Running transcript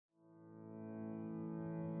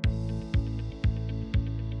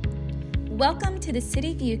Welcome to the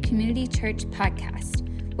City View Community Church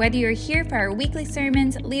podcast. Whether you're here for our weekly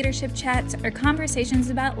sermons, leadership chats, or conversations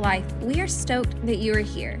about life, we are stoked that you are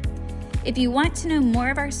here. If you want to know more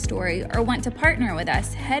of our story or want to partner with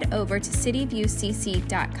us, head over to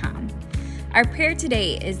cityviewcc.com. Our prayer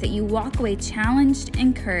today is that you walk away challenged,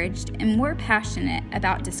 encouraged, and more passionate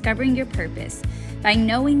about discovering your purpose by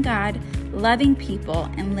knowing God, loving people,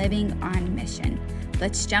 and living on mission.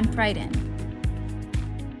 Let's jump right in.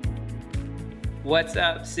 What's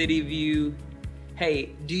up, City View?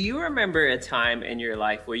 Hey, do you remember a time in your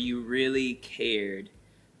life where you really cared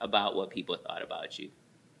about what people thought about you?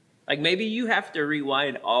 Like maybe you have to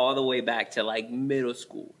rewind all the way back to like middle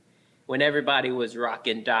school when everybody was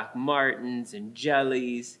rocking Doc Martens and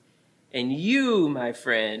jellies, and you, my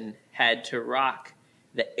friend, had to rock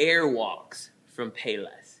the Airwalks from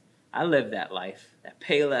Payless. I lived that life, that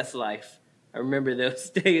Payless life. I remember those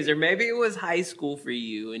days. Or maybe it was high school for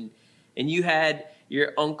you, and you had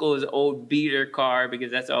your uncle's old beater car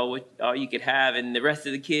because that's all you could have, and the rest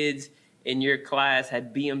of the kids in your class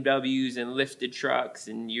had BMWs and lifted trucks,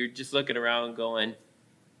 and you're just looking around going,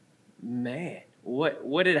 man,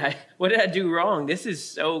 what did I do wrong? This is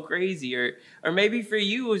so crazy. Or maybe for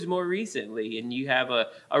you it was more recently, and you have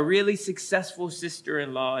a really successful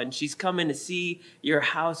sister-in-law, and she's coming to see your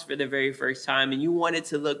house for the very first time, and you want it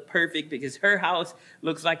to look perfect because her house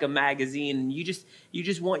looks like a magazine, and you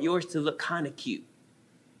just want yours to look kind of cute.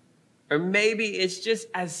 Or maybe it's just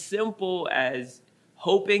as simple as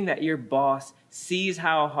hoping that your boss sees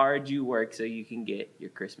how hard you work so you can get your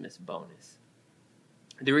Christmas bonus.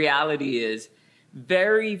 The reality is,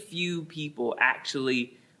 very few people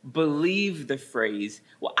actually believe the phrase,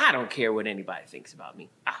 well, I don't care what anybody thinks about me.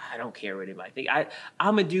 I don't care what anybody thinks.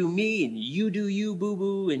 I'm going to do me and you do you,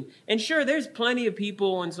 boo-boo. And sure, there's plenty of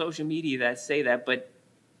people on social media that say that, but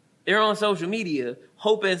they're on social media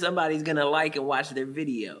hoping somebody's going to like and watch their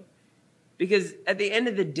video. Because at the end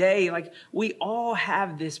of the day, like we all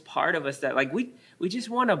have this part of us that like we just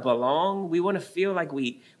want to belong. We want to feel like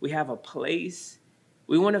we have a place.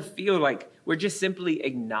 We want to feel like we're just simply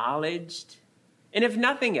acknowledged. And if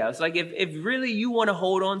nothing else, like if really you want to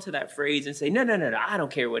hold on to that phrase and say, no, I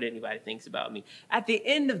don't care what anybody thinks about me. At the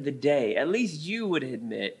end of the day, at least you would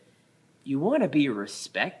admit you want to be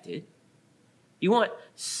respected. You want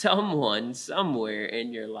someone somewhere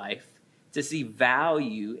in your life to see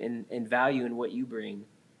value and value in what you bring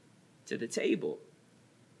to the table.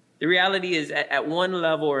 The reality is at one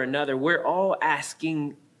level or another, we're all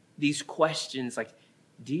asking these questions like,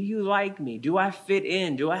 do you like me? Do I fit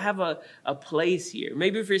in? Do I have a place here?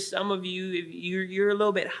 Maybe for some of you, if you're a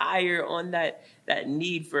little bit higher on that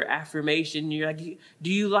need for affirmation. You're like,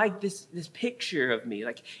 do you like this picture of me?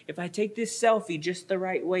 Like if I take this selfie just the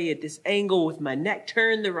right way at this angle with my neck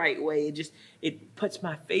turned the right way, it puts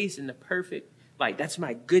my face in the perfect light. That's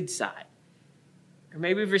my good side. Or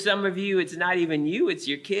maybe for some of you, it's not even you, it's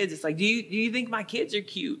your kids. It's like, do you think my kids are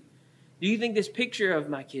cute? Do you think this picture of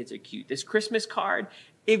my kids are cute? This Christmas card?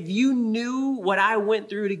 If you knew what I went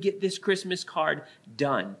through to get this Christmas card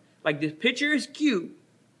done, like the picture is cute,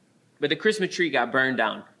 but the Christmas tree got burned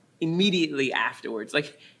down immediately afterwards.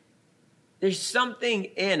 Like there's something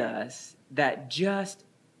in us that just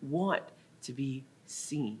want to be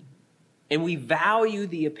seen. And we value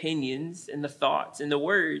the opinions and the thoughts and the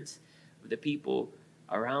words of the people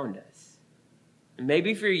around us. And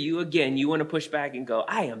maybe for you, again, you want to push back and go,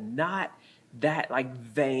 I am not that like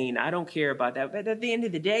vain. I don't care about that. But at the end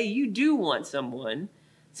of the day, you do want someone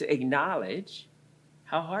to acknowledge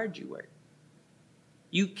how hard you work.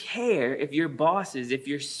 You care if your bosses, if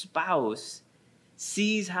your spouse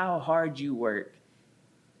sees how hard you work.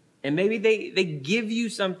 And maybe they give you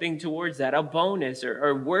something towards that, a bonus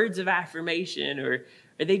or words of affirmation, or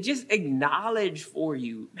they just acknowledge for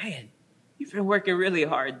you, man, you've been working really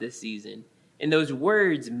hard this season. And those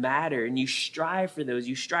words matter, and you strive for those.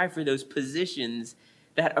 You strive for those positions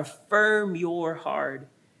that affirm your hard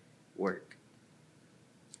work.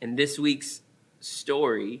 In this week's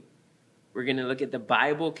story, we're going to look at the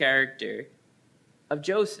Bible character of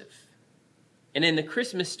Joseph. And in the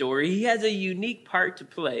Christmas story, he has a unique part to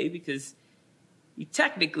play because he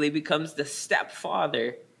technically becomes the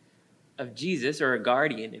stepfather of Jesus, or a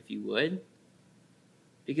guardian, if you would,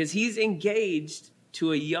 because he's engaged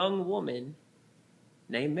to a young woman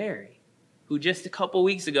named Mary, who just a couple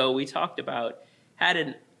weeks ago we talked about had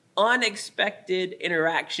an unexpected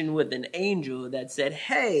interaction with an angel that said,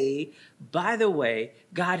 hey, by the way,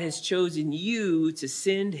 God has chosen you to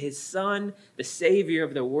send his son, the savior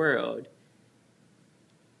of the world,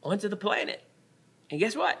 onto the planet. And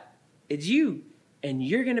guess what? It's you. And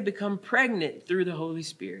you're going to become pregnant through the Holy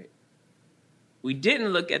Spirit. we didn't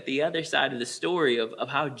look at the other side of the story of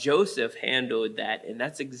how Joseph handled that. And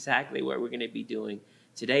that's exactly what we're going to be doing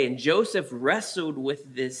today. And Joseph wrestled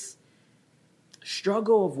with this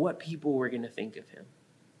struggle of what people were going to think of him.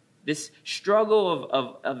 This struggle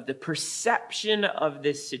of the perception of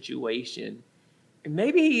this situation. And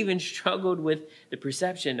maybe he even struggled with the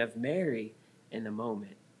perception of Mary in the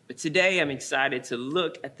moment. But today I'm excited to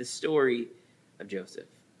look at the story of Joseph.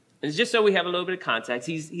 And just so we have a little bit of context,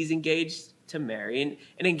 he's engaged to Mary. And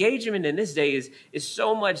an engagement in this day is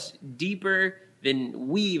so much deeper than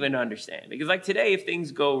we even understand. Because like today, if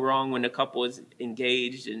things go wrong when a couple is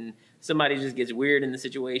engaged and somebody just gets weird in the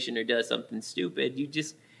situation or does something stupid, you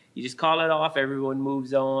just call it off, everyone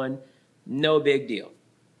moves on, no big deal.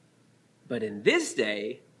 But in this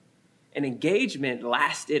day, an engagement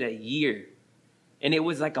lasted a year. And it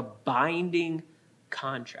was like a binding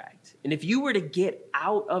contract. And if you were to get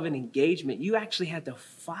out of an engagement, you actually had to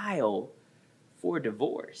file for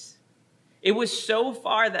divorce. It was so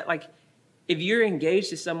far that like if you're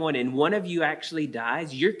engaged to someone and one of you actually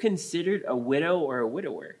dies, you're considered a widow or a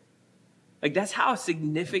widower. Like that's how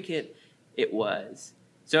significant it was.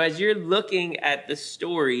 So as you're looking at the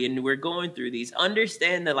story and we're going through these,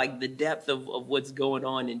 understand that the depth of what's going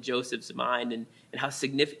on in Joseph's mind and how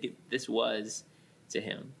significant this was to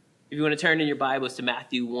him. If you want to turn in your Bibles to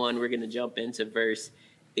Matthew 1, we're going to jump into verse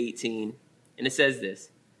 18. And it says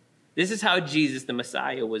this. This is how Jesus, the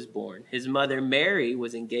Messiah, was born. His mother, Mary,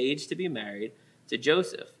 was engaged to be married to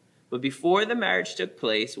Joseph. But before the marriage took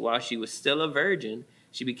place, while she was still a virgin,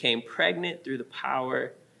 she became pregnant through the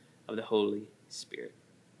power of the Holy Spirit.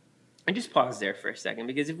 And just pause there for a second,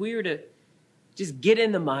 because if we were to just get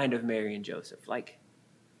in the mind of Mary and Joseph,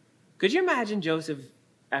 could you imagine Joseph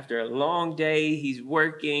after a long day, he's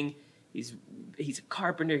working, he's a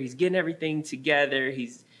carpenter, he's getting everything together,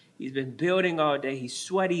 he's been building all day, he's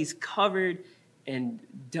sweaty, he's covered in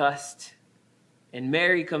dust. And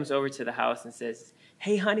Mary comes over to the house and says,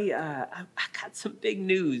 hey, honey, I got some big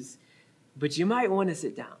news, but you might want to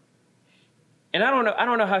sit down. And I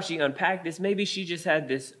don't know how she unpacked this. Maybe she just had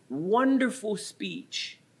this wonderful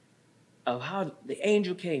speech of how the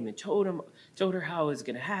angel came and told her how it was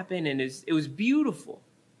going to happen. And it was beautiful.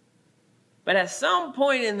 But at some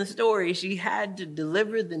point in the story, she had to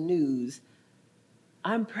deliver the news,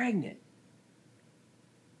 I'm pregnant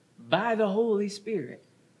by the Holy Spirit.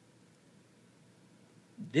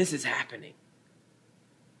 This is happening.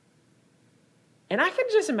 And I can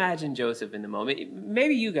just imagine Joseph in the moment.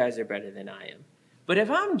 Maybe you guys are better than I am. But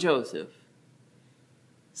if I'm Joseph,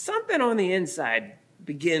 something on the inside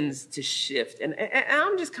begins to shift. And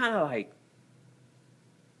I'm just kind of like,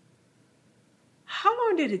 how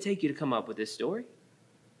long did it take you to come up with this story?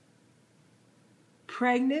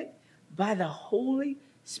 Pregnant by the Holy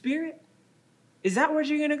Spirit? Is that what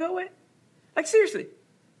you're going to go with? Seriously.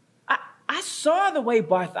 I saw the way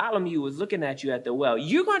Bartholomew was looking at you at the well.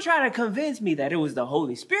 You're going to try to convince me that it was the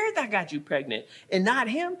Holy Spirit that got you pregnant and not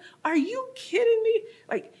him? Are you kidding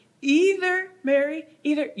me? Either, Mary,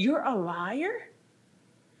 you're a liar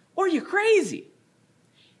or you're crazy.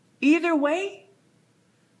 Either way,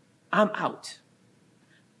 I'm out.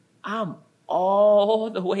 I'm all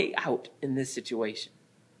the way out in this situation.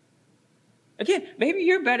 Again, maybe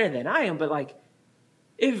you're better than I am, but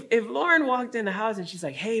if Lauren walked in the house and she's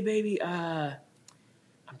like, hey, baby, I'm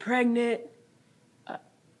pregnant.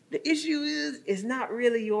 The issue is it's not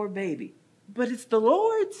really your baby, but it's the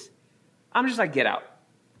Lord's. I'm just like, get out.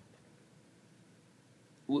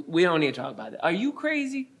 We don't need to talk about that. Are you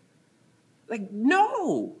crazy?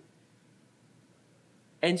 No.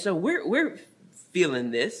 And so we're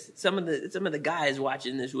feeling this. Some of the guys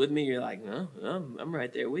watching this with me, you're like, no, I'm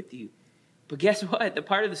right there with you. But guess what? The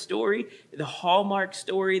part of the story, the hallmark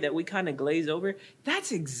story that we kind of glaze over,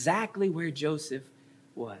 that's exactly where Joseph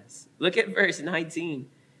was. Look at verse 19.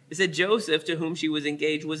 It said, Joseph, to whom she was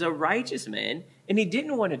engaged, was a righteous man, and he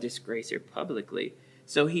didn't want to disgrace her publicly.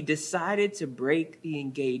 So he decided to break the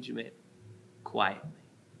engagement quietly.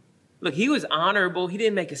 Look, he was honorable. He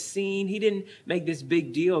didn't make a scene. He didn't make this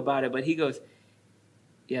big deal about it. But he goes,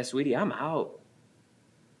 yeah, sweetie, I'm out.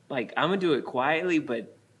 I'm going to do it quietly,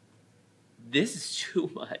 but this is too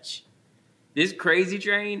much. This crazy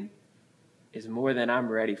train is more than I'm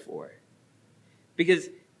ready for. Because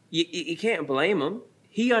you can't blame him.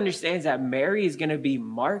 He understands that Mary is going to be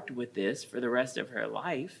marked with this for the rest of her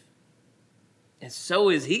life. And so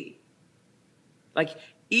is he.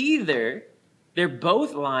 Either they're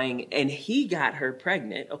both lying and he got her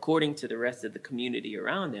pregnant, according to the rest of the community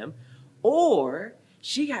around them, or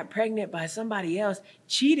she got pregnant by somebody else,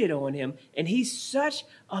 cheated on him, and he's such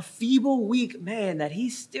a feeble, weak man that he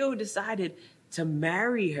still decided to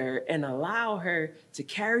marry her and allow her to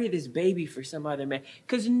carry this baby for some other man,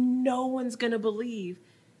 because no one's going to believe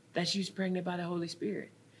that she was pregnant by the Holy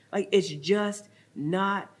Spirit. Like, it's just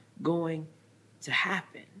not going to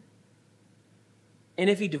happen. And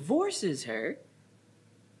if he divorces her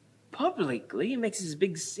publicly and makes this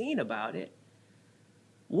big scene about it,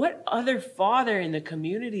 what other father in the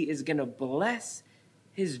community is going to bless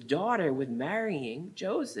his daughter with marrying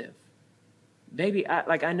Joseph? Baby,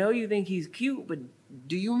 I know you think he's cute, but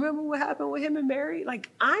do you remember what happened with him and Mary? Like,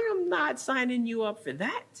 I am not signing you up for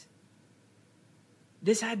that.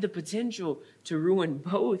 This had the potential to ruin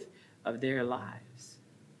both of their lives.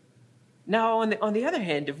 Now, on the other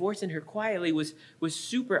hand, divorcing her quietly was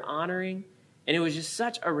super honoring, and it was just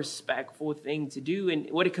such a respectful thing to do. And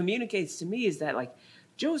what it communicates to me is that, like,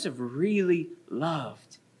 Joseph really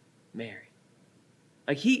loved Mary.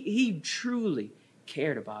 Like, he truly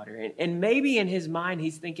cared about her. And maybe in his mind,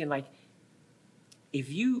 he's thinking, like, if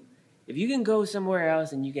you can go somewhere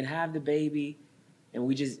else and you can have the baby, and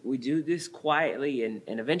we do this quietly, and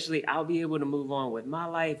eventually I'll be able to move on with my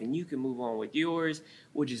life and you can move on with yours.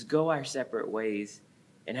 We'll just go our separate ways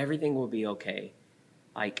and everything will be okay.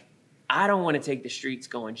 Like, I don't want to take the streets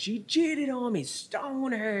going, she cheated on me,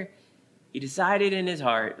 stone her. He decided in his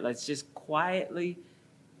heart, let's just quietly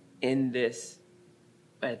end this.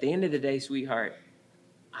 But at the end of the day, sweetheart,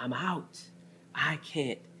 I'm out. I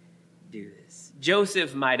can't do this.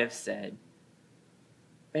 Joseph might have said,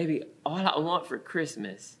 baby, all I want for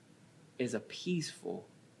Christmas is a peaceful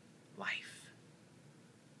life.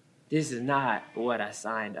 This is not what I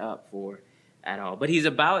signed up for at all. But he's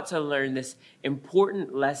about to learn this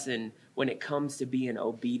important lesson when it comes to being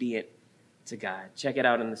obedient to God. Check it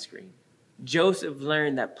out on the screen. Joseph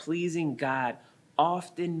learned that pleasing God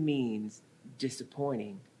often means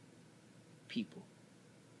disappointing people.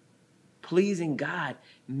 Pleasing God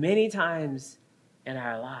many times in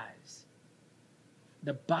our lives,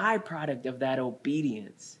 the byproduct of that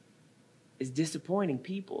obedience is disappointing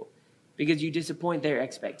people, because you disappoint their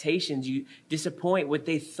expectations. You disappoint what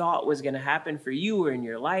they thought was going to happen for you or in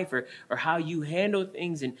your life, or how you handle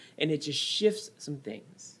things, and it just shifts some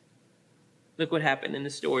things. Look what happened in the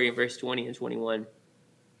story in verse 20 and 21.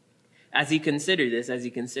 As he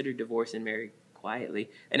considered divorce and Mary quietly,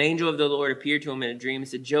 an angel of the Lord appeared to him in a dream and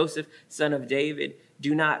said, Joseph, son of David,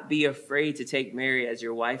 do not be afraid to take Mary as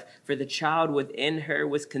your wife, for the child within her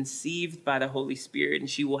was conceived by the Holy Spirit, and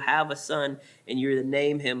she will have a son, and you're to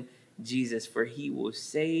name him Jesus, for he will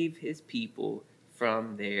save his people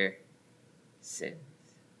from their sins.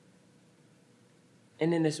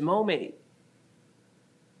 And in this moment,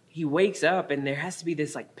 he wakes up, and there has to be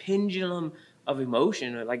this like pendulum of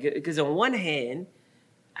emotion, like, because on one hand,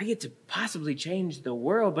 I get to possibly change the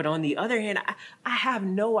world, but on the other hand, I have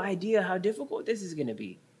no idea how difficult this is going to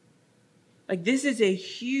be. Like, this is a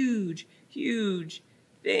huge, huge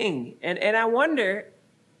thing. And I wonder,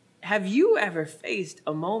 have you ever faced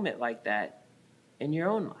a moment like that in your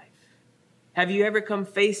own life? Have you ever come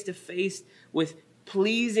face to face with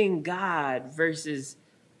pleasing God versus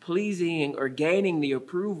pleasing or gaining the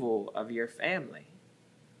approval of your family?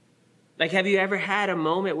 Like, have you ever had a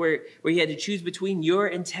moment where you had to choose between your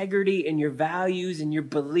integrity and your values and your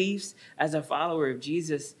beliefs as a follower of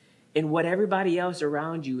Jesus and what everybody else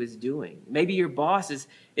around you is doing? Maybe your boss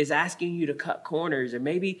is asking you to cut corners, or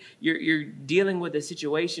maybe you're dealing with a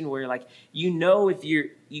situation where, like, if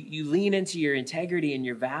you lean into your integrity and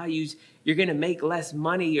your values, you're going to make less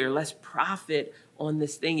money or less profit on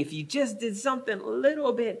this thing if you just did something a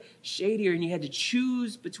little bit shadier, and you had to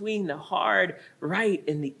choose between the hard right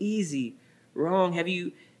and the easy wrong. Have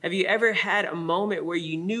you ever had a moment where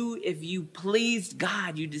you knew if you pleased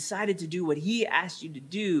God, you decided to do what he asked you to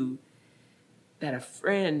do, that a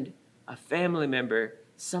friend, a family member,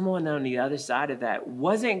 someone on the other side of that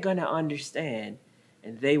wasn't going to understand,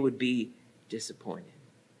 and they would be disappointed?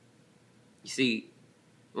 You see,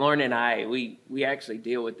 Lauren and I, we actually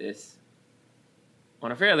deal with this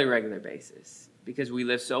on a fairly regular basis because we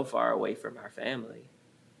live so far away from our family.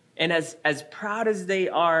 And as proud as they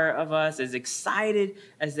are of us, as excited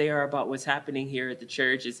as they are about what's happening here at the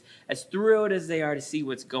church, as thrilled as they are to see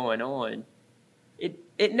what's going on,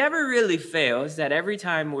 it never really fails that every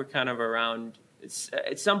time we're kind of around it's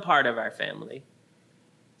some part of our family,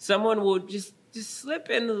 someone will just slip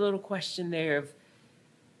in a little question there of,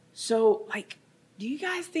 so, like, do you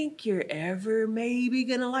guys think you're ever maybe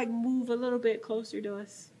gonna, like, move a little bit closer to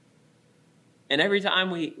us? And every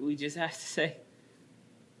time we just have to say,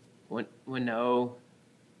 well, no,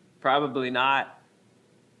 probably not.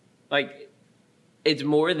 Like, it's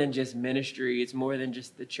more than just ministry. It's more than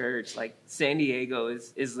just the church. Like, San Diego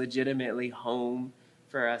is legitimately home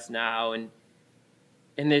for us now. And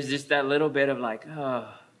And there's just that little bit of like,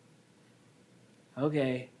 oh,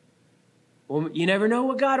 okay. Well, you never know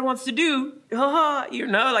what God wants to do.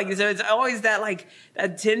 Like, so it's always that, like,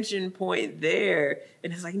 that tension point there.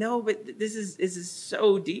 And it's like, no, but this is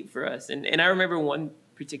so deep for us. And I remember one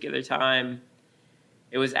particular time,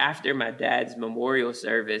 it was after my dad's memorial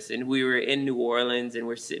service, and we were in New Orleans, and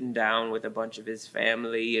we're sitting down with a bunch of his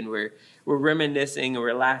family, and we're reminiscing, and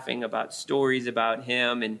we're laughing about stories about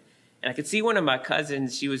him. And I could see one of my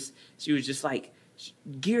cousins, she was just like,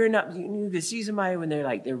 gearing up. You could see somebody when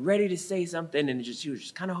they're ready to say something, and she was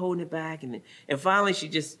just kind of holding it back, and finally she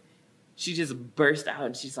just burst out,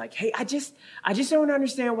 and she's like, "Hey, I just don't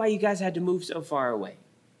understand why you guys had to move so far away.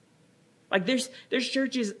 Like there's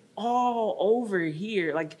churches all over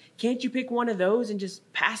here. Like, can't you pick one of those and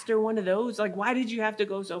just pastor one of those? Like, why did you have to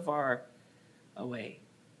go so far away?"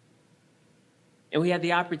 And we had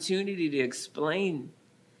the opportunity to explain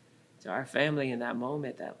to our family in that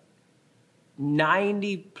moment that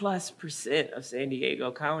 90+% of San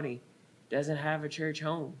Diego County doesn't have a church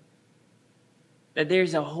home. That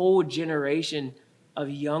there's a whole generation of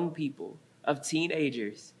young people, of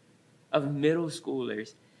teenagers, of middle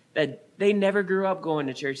schoolers, that they never grew up going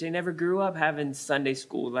to church. They never grew up having Sunday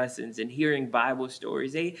school lessons and hearing Bible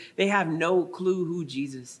stories. They have no clue who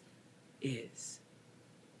Jesus is.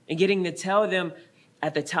 And getting to tell them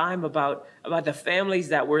at the time about the families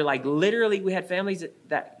that were like, literally, we had families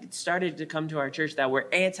that started to come to our church that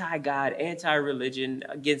were anti-God, anti-religion,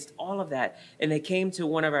 against all of that. And they came to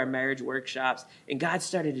one of our marriage workshops, and God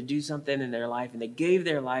started to do something in their life, and they gave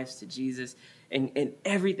their lives to Jesus, and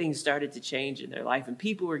everything started to change in their life, and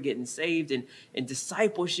people were getting saved, and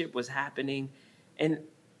discipleship was happening. And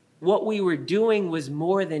what we were doing was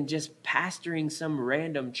more than just pastoring some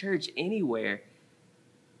random church anywhere.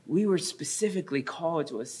 We were specifically called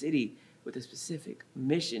to a city with a specific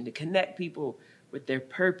mission to connect people with their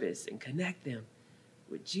purpose and connect them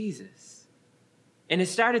with Jesus. And it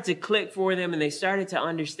started to click for them, and they started to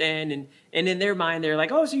understand. And in their mind, they're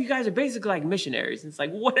like, "Oh, so you guys are basically like missionaries." And it's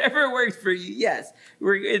like, whatever works for you. Yes,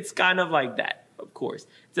 it's kind of like that, of course.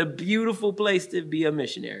 It's a beautiful place to be a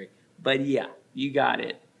missionary. But yeah, you got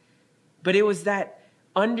it. But it was that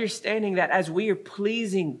understanding that as we are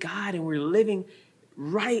pleasing God and we're living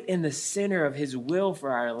right in the center of his will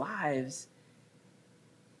for our lives,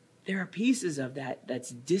 there are pieces of that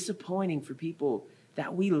that's disappointing for people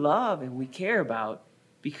that we love and we care about,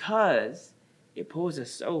 because it pulls us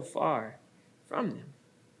so far from them.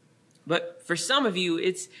 But for some of you,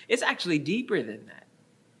 it's actually deeper than that.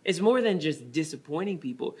 It's more than just disappointing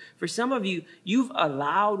people. For some of you, you've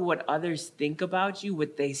allowed what others think about you,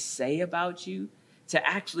 what they say about you, to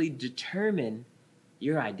actually determine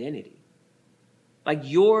your identity. Like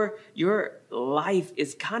your life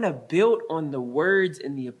is kind of built on the words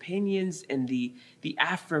and the opinions and the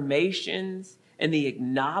affirmations and the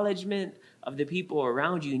acknowledgement of the people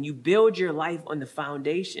around you. And you build your life on the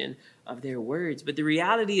foundation of their words. But the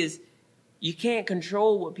reality is, you can't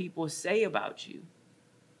control what people say about you,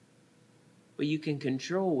 but you can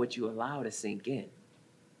control what you allow to sink in.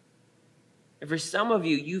 And for some of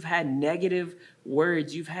you, you've had negative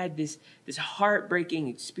words. You've had this heartbreaking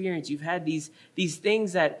experience. You've had these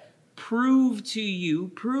things that prove to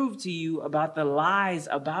you about the lies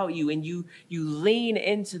about you. And you lean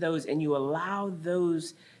into those, and you allow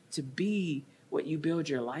those to be what you build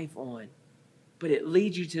your life on. But it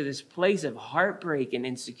leads you to this place of heartbreak and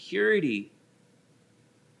insecurity.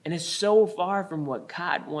 And it's so far from what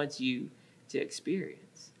God wants you to experience.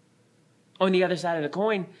 On the other side of the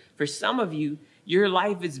coin, for some of you, your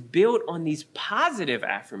life is built on these positive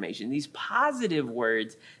affirmations, these positive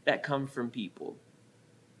words that come from people.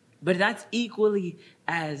 But that's equally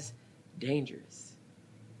as dangerous.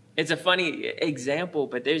 It's a funny example,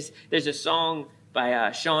 but there's a song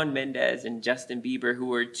by Shawn Mendes and Justin Bieber,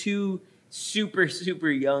 who are two super, super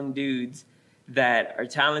young dudes that are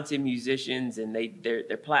talented musicians, and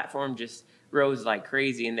their platform just rose like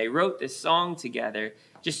crazy. And they wrote this song together,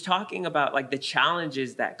 just talking about like the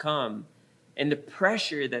challenges that come and the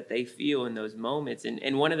pressure that they feel in those moments.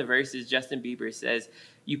 And one of the verses, Justin Bieber says,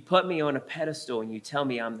 "You put me on a pedestal and you tell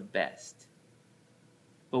me I'm the best.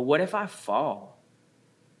 But what if I fall?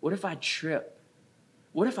 What if I trip?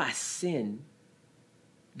 What if I sin?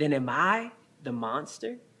 Then am I the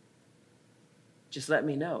monster? Just let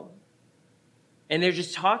me know." And they're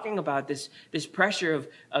just talking about this pressure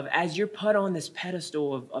of as you're put on this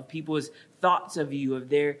pedestal of people's thoughts of you, of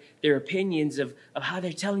their opinions, of how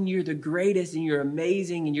they're telling you you're the greatest and you're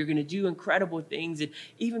amazing and you're going to do incredible things. And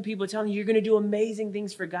even people telling you you're going to do amazing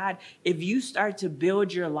things for God. If you start to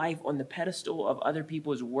build your life on the pedestal of other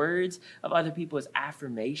people's words, of other people's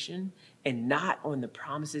affirmation, and not on the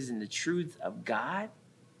promises and the truth of God,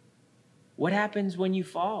 what happens when you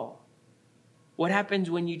fall? What happens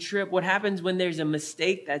when you trip? What happens when there's a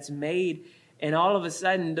mistake that's made and all of a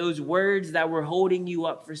sudden those words that were holding you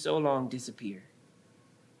up for so long disappear?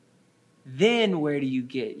 Then where do you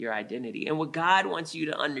get your identity? And what God wants you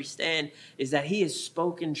to understand is that he has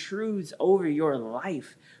spoken truths over your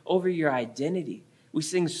life, over your identity. We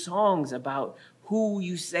sing songs about who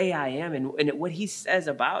you say I am and what he says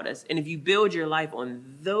about us. And if you build your life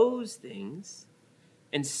on those things,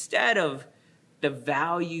 instead of the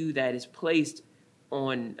value that is placed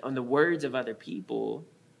on the words of other people,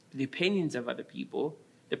 the opinions of other people,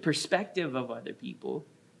 the perspective of other people,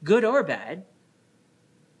 good or bad,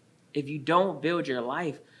 if you don't build your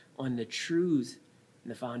life on the truths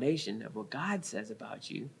and the foundation of what God says about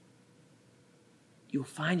you, you'll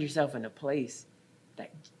find yourself in a place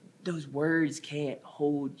that those words can't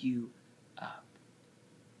hold you up.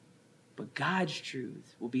 But God's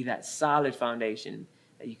truth will be that solid foundation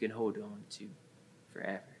that you can hold on to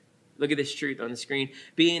forever. Look at this truth on the screen.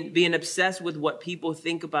 Being obsessed with what people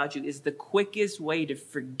think about you is the quickest way to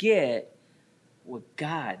forget what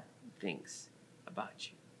God thinks about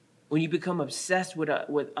you. When you become obsessed with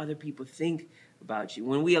what other people think about you,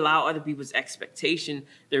 when we allow other people's expectation,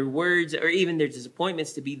 their words, or even their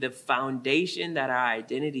disappointments to be the foundation that our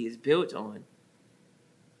identity is built on,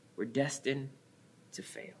 we're destined to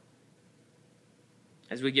fail.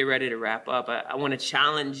 As we get ready to wrap up, I want to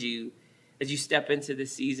challenge you as you step into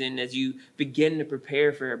this season, as you begin to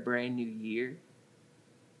prepare for a brand new year.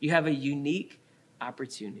 You have a unique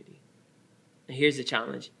opportunity. And here's the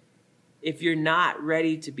challenge. If you're not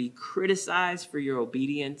ready to be criticized for your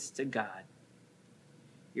obedience to God,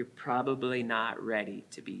 you're probably not ready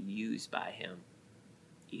to be used by him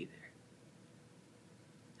either.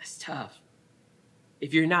 That's tough.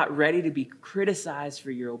 If you're not ready to be criticized for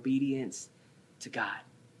your obedience to God,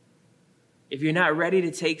 if you're not ready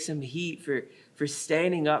to take some heat for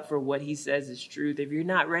standing up for what he says is truth, if you're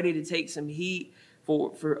not ready to take some heat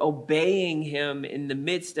for obeying him in the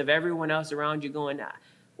midst of everyone else around you going,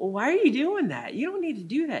 well, why are you doing that? You don't need to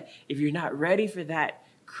do that. If you're not ready for that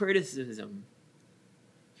criticism,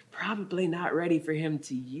 you're probably not ready for him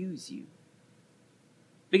to use you.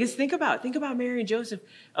 Because think about Mary and Joseph.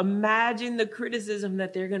 Imagine the criticism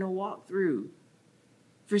that they're going to walk through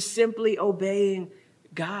for simply obeying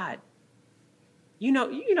God. You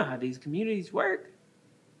know how these communities work.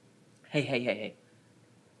 Hey.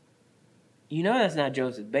 You know that's not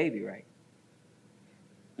Joseph's baby, right?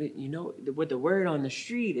 You know what the word on the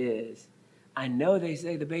street is. I know they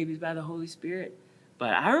say the baby's by the Holy Spirit,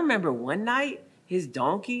 but I remember one night his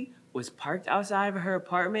donkey was parked outside of her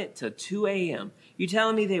apartment till 2 a.m. You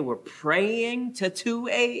telling me they were praying to 2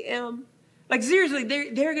 a.m.? Like seriously,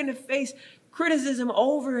 they're going to face criticism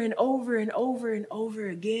over and over and over and over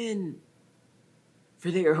again for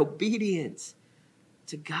their obedience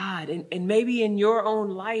to God. And maybe in your own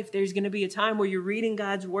life, there's going to be a time where you're reading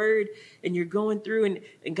God's word and you're going through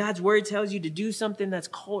and God's word tells you to do something that's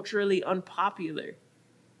culturally unpopular.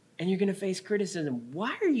 And you're going to face criticism.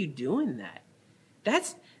 Why are you doing that?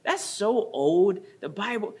 That's so old. The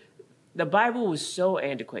Bible was so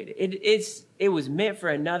antiquated. It was meant for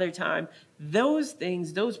another time. Those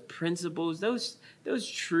things, those principles, those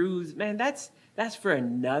truths, man, that's for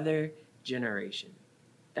another generation.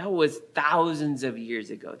 That was thousands of years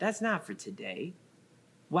ago. That's not for today.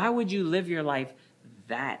 Why would you live your life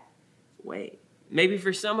that way? Maybe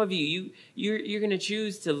for some of you're going to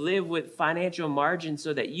choose to live with financial margin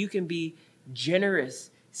so that you can be generous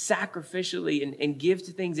sacrificially and give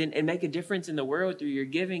to things and make a difference in the world through your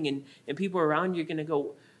giving. And people around you are going to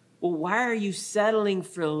go, well, why are you settling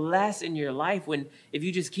for less in your life when if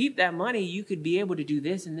you just keep that money, you could be able to do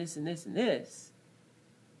this and this and this and this?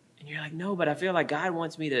 And you're like, no, but I feel like God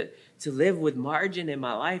wants me to live with margin in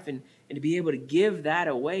my life and to be able to give that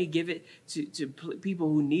away, give it to people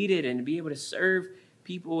who need it and to be able to serve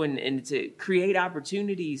people and to create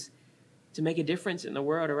opportunities to make a difference in the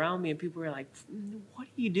world around me. And people are like, what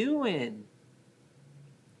are you doing?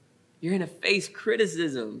 You're going to face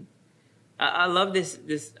criticism. I love this.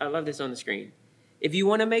 I love this on the screen. If you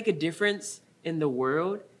want to make a difference in the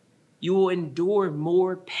world, you will endure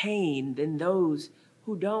more pain than those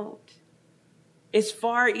who don't. It's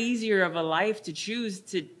far easier of a life to choose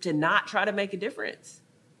to not try to make a difference.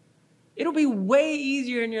 It'll be way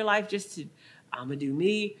easier in your life just to, I'm going to do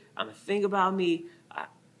me. I'm going to think about me.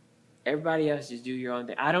 Everybody else just do your own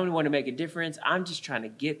thing. I don't want to make a difference. I'm just trying to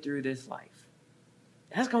get through this life.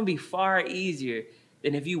 That's going to be far easier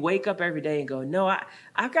than if you wake up every day and go, no,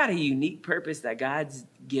 I've got a unique purpose that God's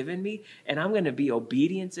given me, and I'm going to be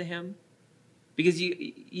obedient to him. Because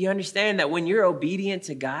you understand that when you're obedient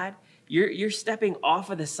to God, you're stepping off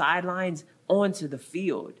of the sidelines onto the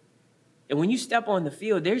field. And when you step on the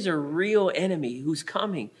field, there's a real enemy who's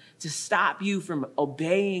coming to stop you from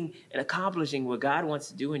obeying and accomplishing what God wants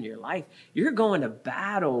to do in your life. You're going to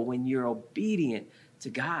battle when you're obedient to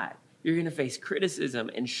God. You're going to face criticism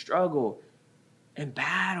and struggle and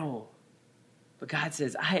battle. But God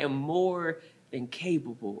says, I am more than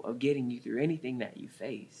capable of getting you through anything that you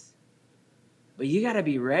face. But you got to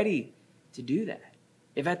be ready to do that.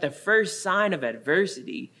 If at the first sign of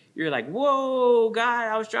adversity, you're like, whoa, God,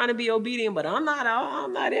 I was trying to be obedient, but I'm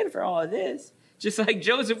not in for all of this. Just like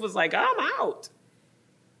Joseph was like, I'm out.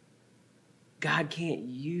 God can't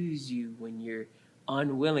use you when you're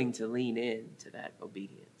unwilling to lean in to that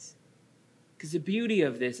obedience. Because the beauty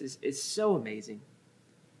of this is so amazing.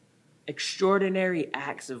 Extraordinary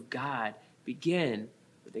acts of God begin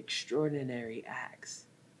with extraordinary acts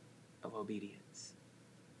of obedience.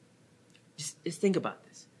 Just think about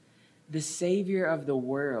this. The Savior of the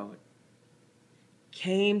world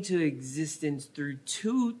came to existence through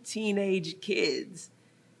two teenage kids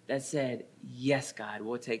that said, yes, God,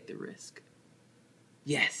 we'll take the risk.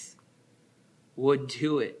 Yes, we'll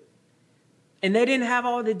do it. And they didn't have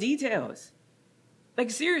all the details. Like,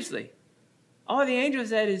 seriously. All the angel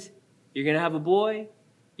said is, you're going to have a boy.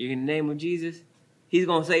 You're going to name him Jesus. He's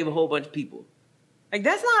going to save a whole bunch of people. Like,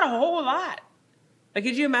 that's not a whole lot. Like,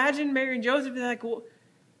 could you imagine Mary and Joseph being like, well,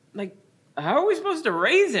 like, how are we supposed to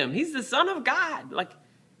raise him? He's the Son of God. Like,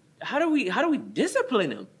 how do we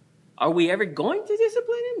discipline him? Are we ever going to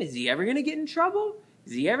discipline him? Is he ever going to get in trouble?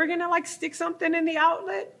 Is he ever going to, like, stick something in the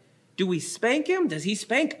outlet? Do we spank him? Does he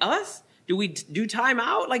spank us? Do we do time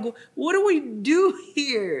out? Like, what do we do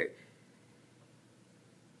here?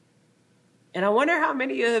 And I wonder how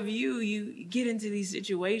many of you get into these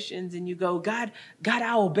situations and you go, God,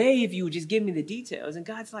 I'll obey if you would just give me the details. And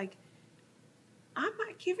God's like, I'm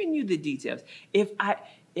not giving you the details.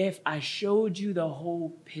 If I showed you the whole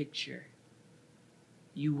picture,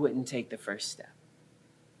 you wouldn't take the first step.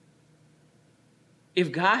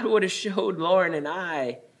 If God would have showed Lauren and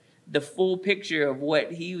I the full picture of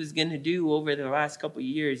what he was going to do over the last couple of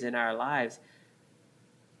years in our lives,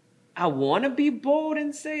 I want to be bold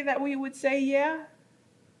and say that we would say yeah,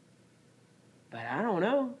 but I don't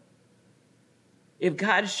know. If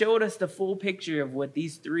God showed us the full picture of what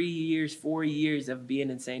these 3 years, 4 years of being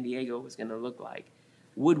in San Diego was going to look like,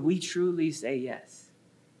 would we truly say yes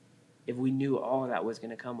if we knew all that was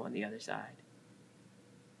going to come on the other side?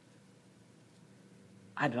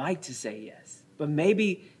 I'd like to say yes, but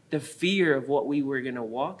maybe the fear of what we were going to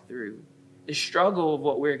walk through, the struggle of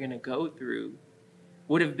what we're going to go through,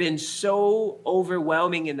 would have been so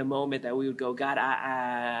overwhelming in the moment that we would go, God,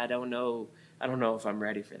 I don't know. I don't know if I'm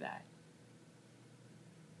ready for that.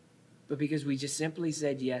 But because we just simply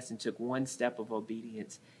said yes and took one step of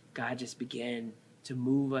obedience, God just began to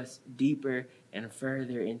move us deeper and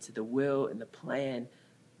further into the will and the plan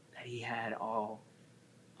that he had all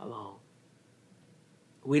along.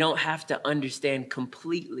 We don't have to understand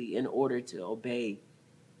completely in order to obey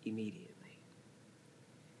immediately.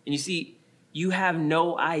 And you see, you have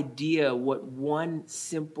no idea what one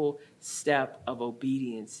simple step of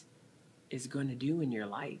obedience is going to do in your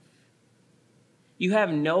life. You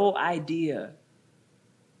have no idea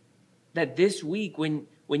that this week, when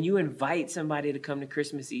you invite somebody to come to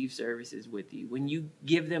Christmas Eve services with you, when you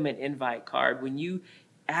give them an invite card, when you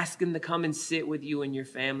ask them to come and sit with you and your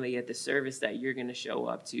family at the service that you're going to show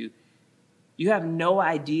up to, you have no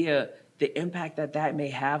idea the impact that may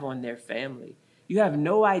have on their family. You have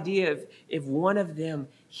no idea if one of them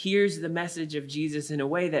hears the message of Jesus in a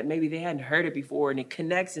way that maybe they hadn't heard it before, and it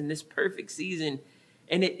connects in this perfect season,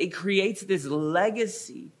 and it creates this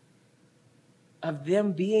legacy of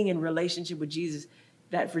them being in relationship with Jesus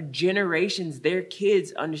that for generations, their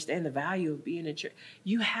kids understand the value of being in church.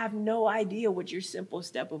 You have no idea what your simple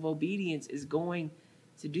step of obedience is going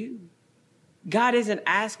to do. God isn't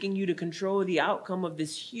asking you to control the outcome of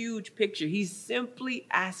this huge picture. He's simply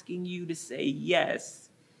asking you to say yes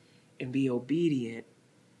and be obedient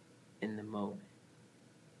in the moment.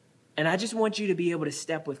 And I just want you to be able to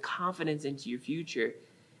step with confidence into your future,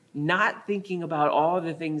 not thinking about all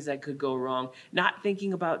the things that could go wrong, not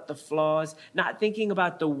thinking about the flaws, not thinking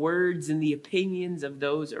about the words and the opinions of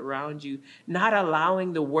those around you, not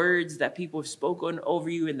allowing the words that people have spoken over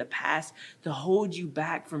you in the past to hold you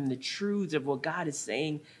back from the truths of what God is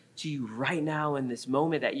saying to you right now in this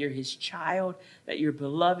moment that you're his child, that you're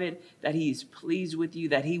beloved, that he is pleased with you,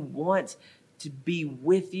 that he wants to be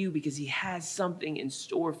with you because he has something in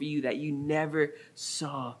store for you that you never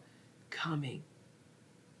saw coming.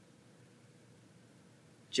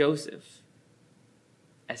 Joseph,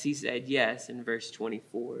 as he said yes in verse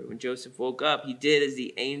 24, when Joseph woke up, he did as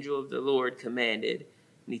the angel of the Lord commanded,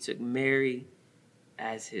 and he took Mary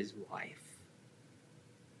as his wife,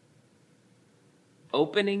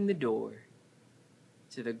 opening the door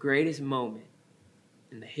to the greatest moment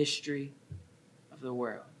in the history of the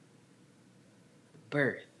world, the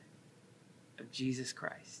birth of Jesus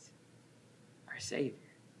Christ, our Savior.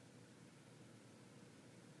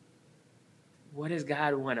 What does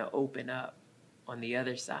God want to open up on the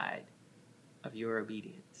other side of your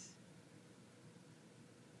obedience?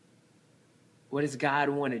 What does God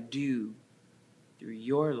want to do through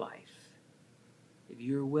your life if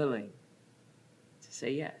you're willing to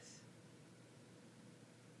say yes?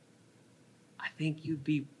 I think you'd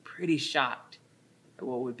be pretty shocked at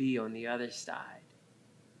what would be on the other side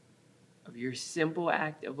of your simple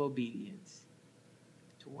act of obedience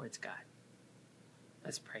towards God.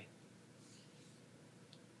 Let's pray.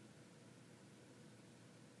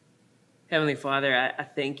 Heavenly Father, I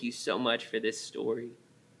thank you so much for this story.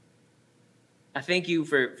 I thank you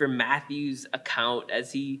for Matthew's account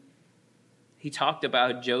as he talked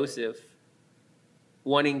about Joseph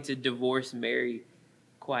wanting to divorce Mary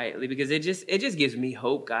quietly, because it just gives me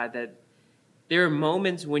hope, God, that there are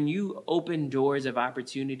moments when you open doors of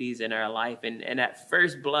opportunities in our life, and at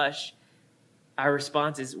first blush, our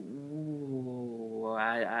response is, ooh,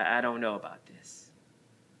 I don't know about this.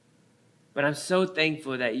 But I'm so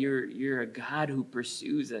thankful that you're a God who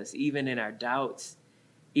pursues us, even in our doubts,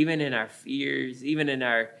 even in our fears, even in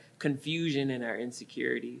our confusion and our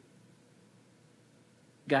insecurity.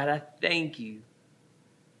 God, I thank you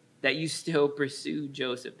that you still pursued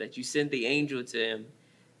Joseph, that you sent the angel to him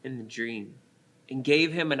in the dream and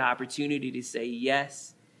gave him an opportunity to say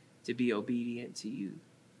yes, to be obedient to you.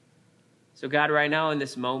 So God, right now in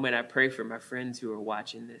this moment, I pray for my friends who are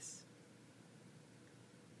watching this.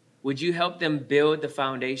 Would you help them build the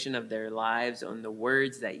foundation of their lives on the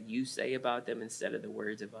words that you say about them instead of the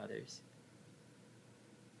words of others?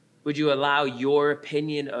 Would you allow your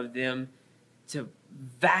opinion of them to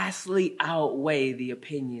vastly outweigh the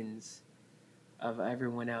opinions of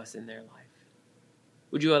everyone else in their life?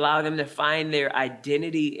 Would you allow them to find their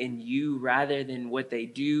identity in you rather than what they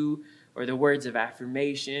do or the words of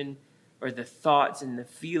affirmation or the thoughts and the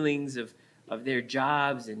feelings of their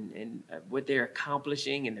jobs and what they're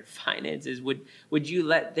accomplishing and their finances? Would you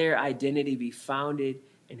let their identity be founded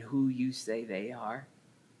in who you say they are?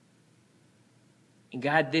 And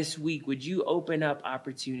God, this week, would you open up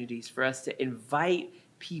opportunities for us to invite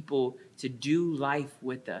people to do life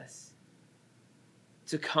with us,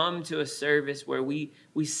 to come to a service where we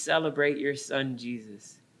celebrate your son,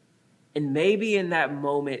 Jesus. And maybe in that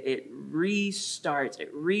moment, it restarts,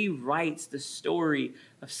 it rewrites the story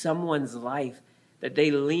of someone's life, that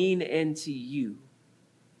they lean into you.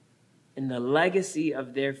 And the legacy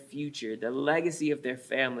of their future, the legacy of their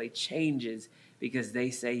family changes because they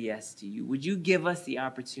say yes to you. Would you give us the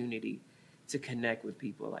opportunity to connect with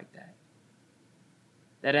people like that?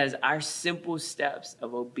 That as our simple steps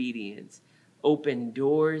of obedience open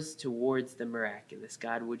doors towards the miraculous,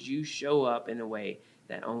 God, would you show up in a way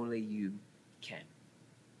that only you can?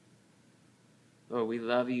 Lord, we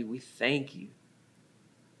love you. We thank you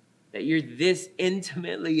that you're this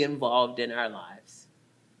intimately involved in our lives.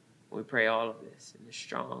 We pray all of this in the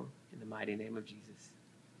strong, in the mighty name of Jesus.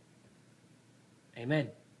 Amen.